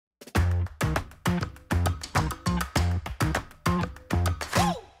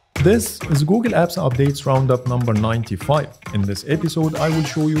This is Google Apps Updates Roundup number 95. In this episode, I will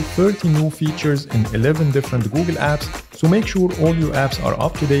show you 30 new features in 11 different Google apps, so make sure all your apps are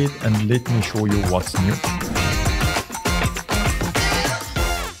up to date and let me show you what's new.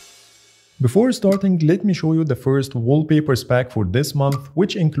 Before starting, let me show you the first Wallpapers pack for this month,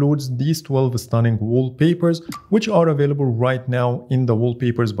 which includes these 12 stunning wallpapers, which are available right now in the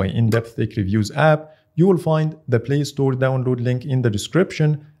Wallpapers by In-Depth Tech Reviews app. You will find the Play Store download link in the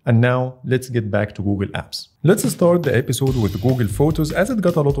description. And now, let's get back to Google Apps. Let's start the episode with Google Photos, as it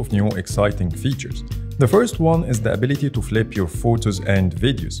got a lot of new exciting features. The first one is the ability to flip your photos and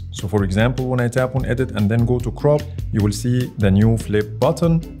videos. So for example, when I tap on Edit and then go to Crop, you will see the new Flip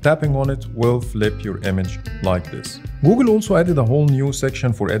button. Tapping on it will flip your image like this. Google also added a whole new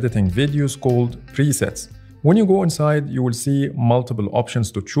section for editing videos called Presets. When you go inside, you will see multiple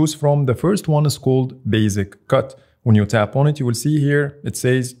options to choose from. The first one is called Basic Cut. When you tap on it, you will see here, it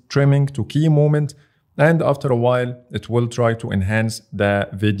says trimming to key moment. And after a while, it will try to enhance the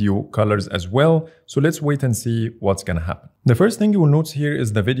video colors as well. So let's wait and see what's gonna happen. The first thing you will notice here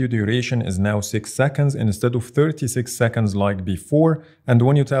is the video duration is now 6 seconds instead of 36 seconds like before. And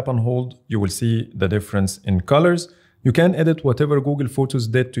when you tap and hold, you will see the difference in colors. You can edit whatever Google Photos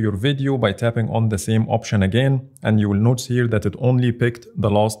did to your video by tapping on the same option again, and you will notice here that it only picked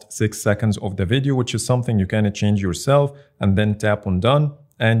the last 6 seconds of the video, which is something you can change yourself, and then tap on done,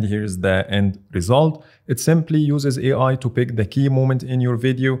 and here's the end result. It simply uses AI to pick the key moment in your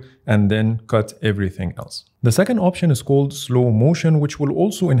video and then cut everything else. The second option is called slow motion, which will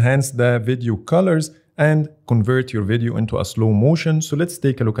also enhance the video colors and convert your video into a slow motion. So let's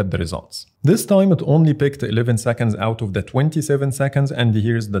take a look at the results. This time it only picked 11 seconds out of the 27 seconds, and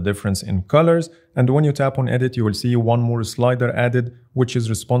here's the difference in colors. And when you tap on edit, you will see one more slider added, which is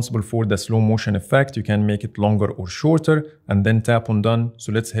responsible for the slow motion effect. You can make it longer or shorter, and then tap on done.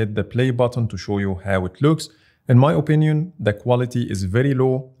 So let's hit the play button to show you how it looks. In my opinion, the quality is very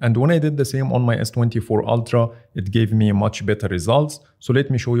low, and when I did the same on my S24 Ultra, it gave me much better results. So let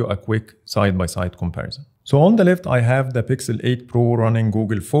me show you a quick side-by-side comparison. So on the left, I have the Pixel 8 Pro running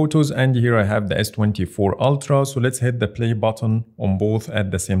Google Photos, and here I have the S24 Ultra. So let's hit the play button on both at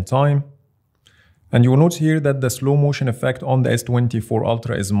the same time. And you will notice here that the slow motion effect on the S24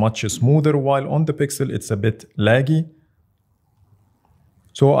 Ultra is much smoother, while on the Pixel it's a bit laggy.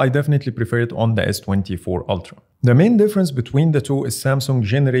 So I definitely prefer it on the S24 Ultra. The main difference between the two is Samsung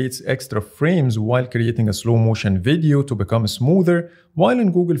generates extra frames while creating a slow motion video to become smoother, while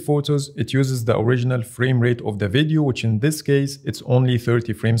in Google Photos, it uses the original frame rate of the video, which in this case, it's only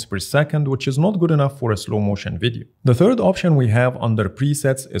 30 frames per second, which is not good enough for a slow motion video. The third option we have under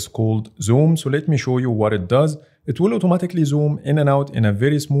presets is called Zoom. So let me show you what it does. It will automatically zoom in and out in a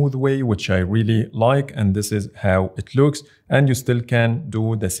very smooth way, which I really like, and this is how it looks, and you still can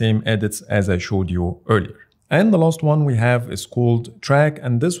do the same edits as I showed you earlier. And the last one we have is called Track,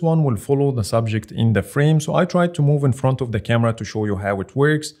 and this one will follow the subject in the frame. So I tried to move in front of the camera to show you how it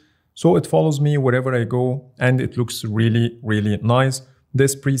works. So it follows me wherever I go, and it looks really, really nice.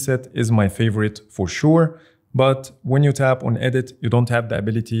 This preset is my favorite for sure. But when you tap on edit, you don't have the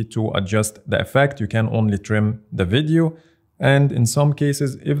ability to adjust the effect. You can only trim the video. And in some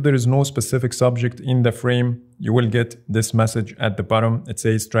cases, if there is no specific subject in the frame, you will get this message at the bottom. It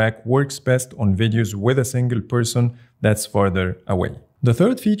says track works best on videos with a single person that's farther away. The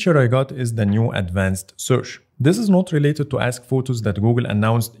third feature I got is the new advanced search. This is not related to Ask Photos that Google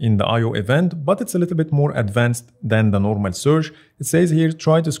announced in the I/O event, but it's a little bit more advanced than the normal search. It says here,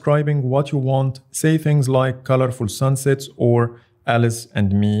 try describing what you want, say things like colorful sunsets or Alice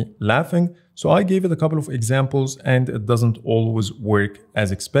and me laughing. So I gave it a couple of examples and it doesn't always work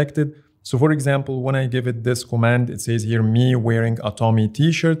as expected. So for example, when I give it this command, it says here, me wearing a Tommy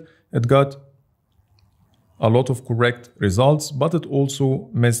t-shirt. It got a lot of correct results, but it also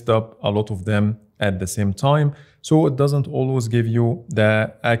messed up a lot of them at the same time. So it doesn't always give you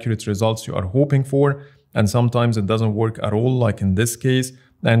the accurate results you are hoping for. And sometimes it doesn't work at all, like in this case.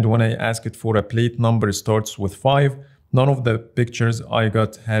 And when I ask it for a plate number, it starts with 5. None of the pictures I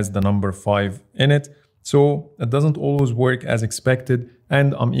got has the number 5 in it. So it doesn't always work as expected,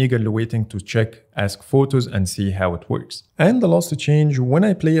 and I'm eagerly waiting to check Ask Photos and see how it works. And the last change, when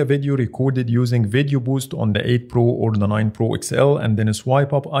I play a video recorded using Video Boost on the 8 Pro or the 9 Pro XL and then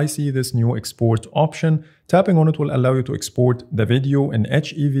swipe up, I see this new export option. Tapping on it will allow you to export the video in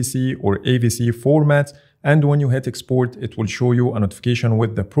HEVC or AVC formats, and when you hit export, it will show you a notification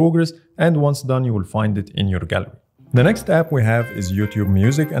with the progress, and once done, you will find it in your gallery. The next app we have is YouTube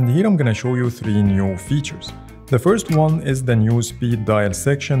Music, and here I'm gonna show you 3 new features. The first one is the new speed dial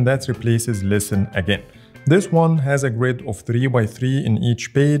section that replaces listen again. This one has a grid of 3 by 3 in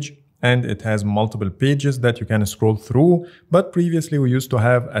each page, and it has multiple pages that you can scroll through, but previously we used to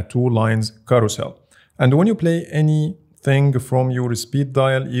have a 2 lines carousel. And when you play anything from your speed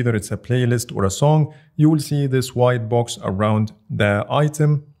dial, either it's a playlist or a song, you will see this white box around the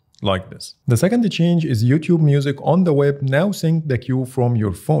item like this. The second change is YouTube Music on the web now sync the queue from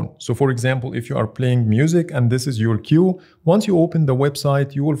your phone. So for example, if you are playing music and this is your queue, once you open the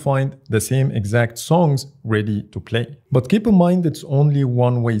website, you will find the same exact songs ready to play. But keep in mind it's only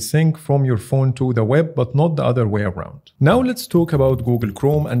one-way sync from your phone to the web, but not the other way around. Now let's talk about Google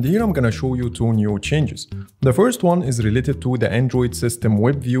Chrome, and here I'm gonna show you 2 new changes. The first one is related to the Android system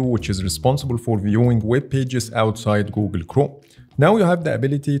web view, which is responsible for viewing web pages outside Google Chrome. Now you have the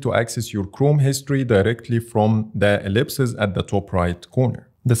ability to access your Chrome history directly from the ellipses at the top right corner.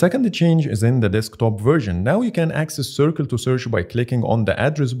 The second change is in the desktop version. Now you can access Circle to Search by clicking on the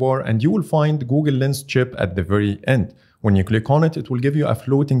address bar, and you will find Google Lens chip at the very end. When you click on it, it will give you a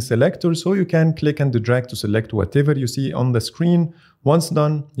floating selector, so you can click and drag to select whatever you see on the screen. Once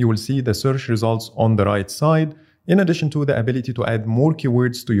done, you will see the search results on the right side, in addition to the ability to add more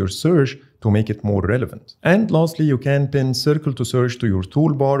keywords to your search to make it more relevant. And lastly, you can pin Circle to Search to your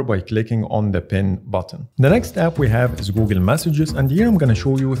toolbar by clicking on the pin button. The next app we have is Google Messages, and here I'm gonna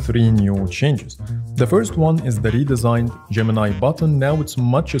show you 3 new changes. The first one is the redesigned Gemini button. Now it's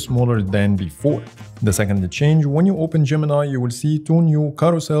much smaller than before. The second change, when you open Gemini, you will see 2 new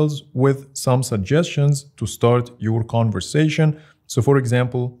carousels with some suggestions to start your conversation. So for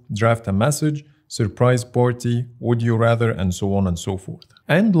example, draft a message, surprise party, would you rather, and so on and so forth.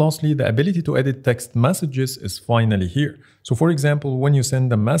 And lastly, the ability to edit text messages is finally here. So for example, when you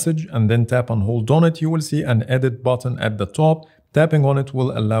send a message and then tap and hold on it, you will see an edit button at the top. Tapping on it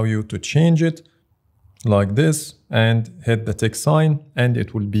will allow you to change it like this and hit the tick sign, and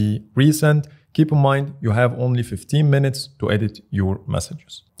it will be resent. Keep in mind, you have only 15 minutes to edit your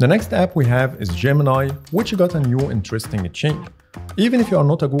messages. The next app we have is Gemini, which got a new interesting change. Even if you are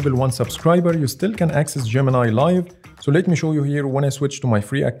not a Google One subscriber, you still can access Gemini Live. So let me show you here. When I switch to my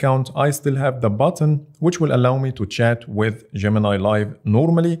free account, I still have the button, which will allow me to chat with Gemini Live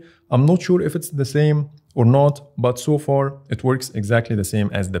normally. I'm not sure if it's the same or not, but so far it works exactly the same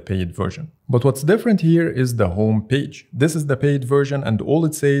as the paid version. But what's different here is the home page. This is the paid version, and all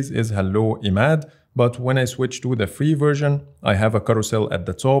it says is hello Imad. But when I switch to the free version, I have a carousel at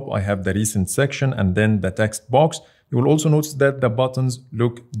the top, I have the recent section, and then the text box. You will also notice that the buttons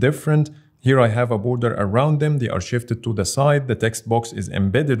look different. Here I have a border around them. They are shifted to the side. The text box is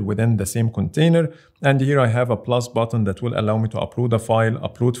embedded within the same container. And here I have a plus button that will allow me to upload a file,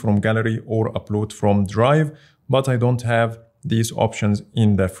 upload from gallery or upload from Drive, but I don't have these options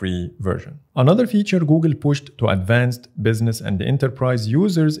in the free version. Another feature Google pushed to advanced business and enterprise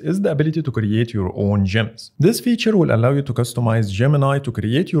users is the ability to create your own gems. This feature will allow you to customize Gemini to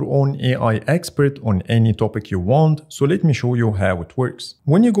create your own AI expert on any topic you want. So let me show you how it works.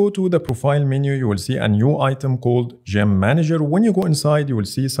 When you go to the profile menu, you will see a new item called Gem Manager. When you go inside, you will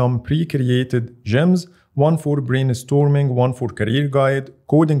see some pre-created gems, one for brainstorming, one for career guide,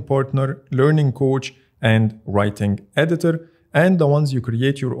 coding partner, learning coach, and writing editor. And the ones you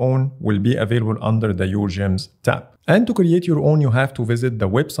create your own will be available under the Your Gems tab. And to create your own, you have to visit the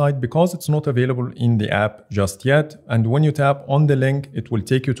website because it's not available in the app just yet. And when you tap on the link, it will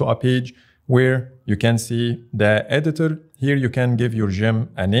take you to a page where you can see the editor. Here you can give your gem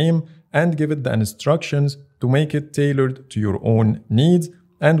a name and give it the instructions to make it tailored to your own needs.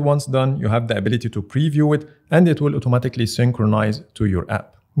 And once done, you have the ability to preview it, and it will automatically synchronize to your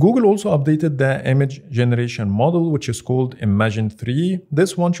app. Google also updated the image generation model, which is called Imagen 3.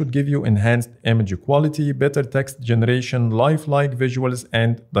 This one should give you enhanced image quality, better text generation, lifelike visuals,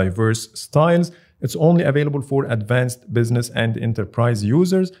 and diverse styles. It's only available for advanced business and enterprise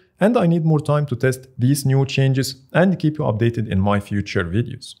users, and I need more time to test these new changes and keep you updated in my future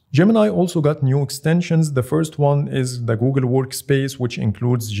videos. Gemini also got new extensions. The first one is the Google Workspace, which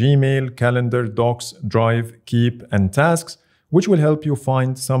includes Gmail, Calendar, Docs, Drive, Keep, and Tasks, which will help you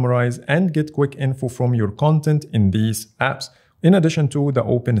find, summarize, and get quick info from your content in these apps, in addition to the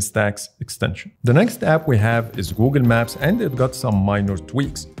OpenStax extension. The next app we have is Google Maps, and it got some minor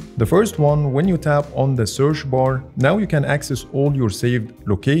tweaks. The first one, when you tap on the search bar, now you can access all your saved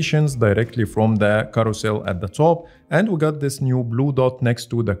locations directly from the carousel at the top, and we got this new blue dot next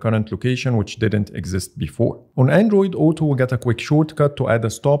to the current location, which didn't exist before. On Android Auto, we got a quick shortcut to add a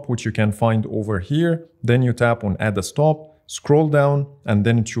stop, which you can find over here. Then you tap on add a stop. scroll down, and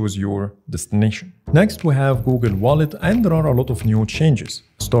then choose your destination. Next, we have Google Wallet, and there are a lot of new changes.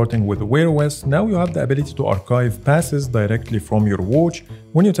 Starting with Wear OS, now you have the ability to archive passes directly from your watch.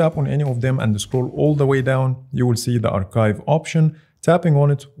 When you tap on any of them and scroll all the way down, you will see the archive option. Tapping on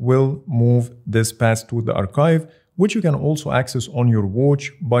it will move this pass to the archive, which you can also access on your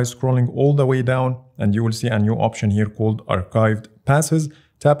watch by scrolling all the way down, and you will see a new option here called Archived Passes.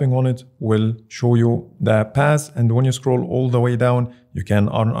 Tapping on it will show you the pass, and when you scroll all the way down, you can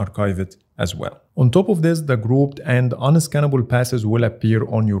unarchive it as well. On top of this, the grouped and unscannable passes will appear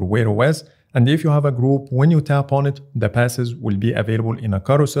on your Wear OS, and if you have a group, when you tap on it, the passes will be available in a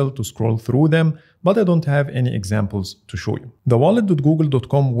carousel to scroll through them, but I don't have any examples to show you. The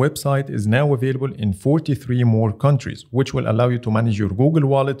wallet.google.com website is now available in 43 more countries, which will allow you to manage your Google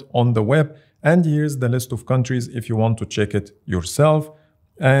Wallet on the web, and here's the list of countries if you want to check it yourself.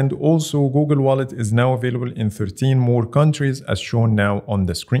 And also, Google Wallet is now available in 13 more countries as shown now on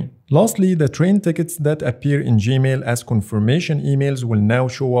the screen. Lastly, the train tickets that appear in Gmail as confirmation emails will now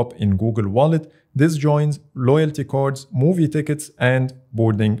show up in Google Wallet. This joins loyalty cards, movie tickets, and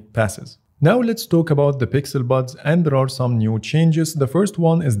boarding passes. Now let's talk about the Pixel Buds, and there are some new changes. The first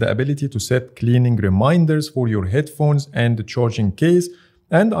one is the ability to set cleaning reminders for your headphones and the charging case.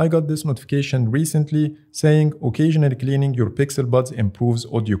 And I got this notification recently saying occasionally cleaning your Pixel Buds improves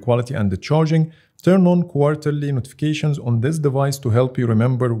audio quality and the charging. Turn on quarterly notifications on this device to help you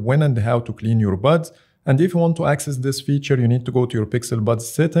remember when and how to clean your buds. And if you want to access this feature, you need to go to your Pixel Buds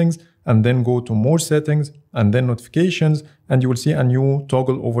settings and then go to more settings and then notifications, and you will see a new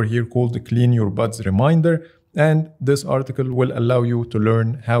toggle over here called Clean Your Buds Reminder. And this article will allow you to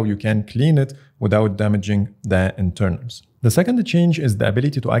learn how you can clean it without damaging the internals. The second change is the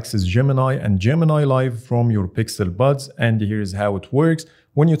ability to access Gemini and Gemini Live from your Pixel Buds, and here's how it works.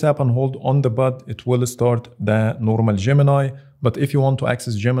 When you tap and hold on the bud, it will start the normal Gemini, but if you want to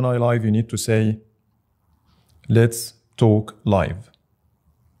access Gemini Live, you need to say, "Let's talk live."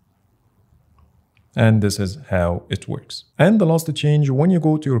 And this is how it works. And the last change, when you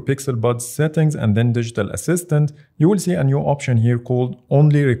go to your Pixel Buds settings and then Digital Assistant, you will see a new option here called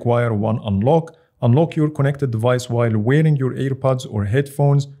Only Require One Unlock. Unlock your connected device while wearing your AirPods or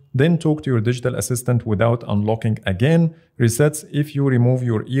headphones, then talk to your digital assistant without unlocking again. Resets if you remove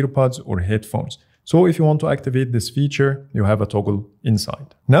your earbuds or headphones. So if you want to activate this feature, you have a toggle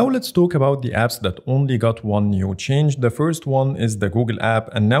inside. Now let's talk about the apps that only got one new change. The first one is the Google app,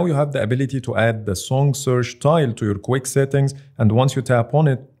 and now you have the ability to add the song search tile to your quick settings, and once you tap on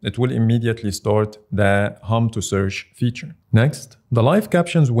it, it will immediately start the hum to search feature. Next, the live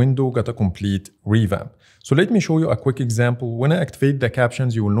captions window got a complete revamp. So let me show you a quick example. When I activate the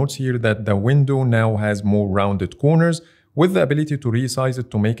captions, you will notice here that the window now has more rounded corners, with the ability to resize it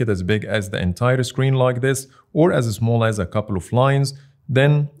to make it as big as the entire screen like this, or as small as a couple of lines.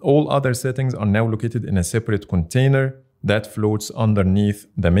 Then all other settings are now located in a separate container that floats underneath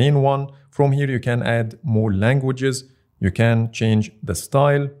the main one. From here you can add more languages, you can change the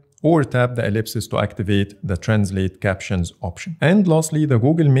style, or tap the ellipsis to activate the Translate Captions option. And lastly, the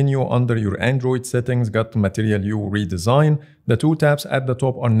Google menu under your Android settings got Material You redesign. The two tabs at the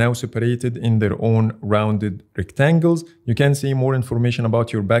top are now separated in their own rounded rectangles. You can see more information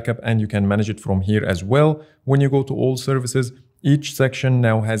about your backup, and you can manage it from here as well. When you go to all services, each section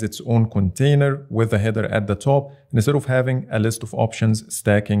now has its own container with a header at the top, instead of having a list of options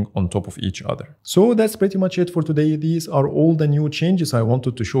stacking on top of each other. So that's pretty much it for today. These are all the new changes I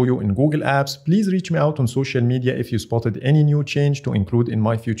wanted to show you in Google Apps. Please reach me out on social media if you spotted any new change to include in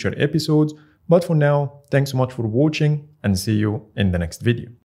my future episodes. But for now, thanks so much for watching, and see you in the next video.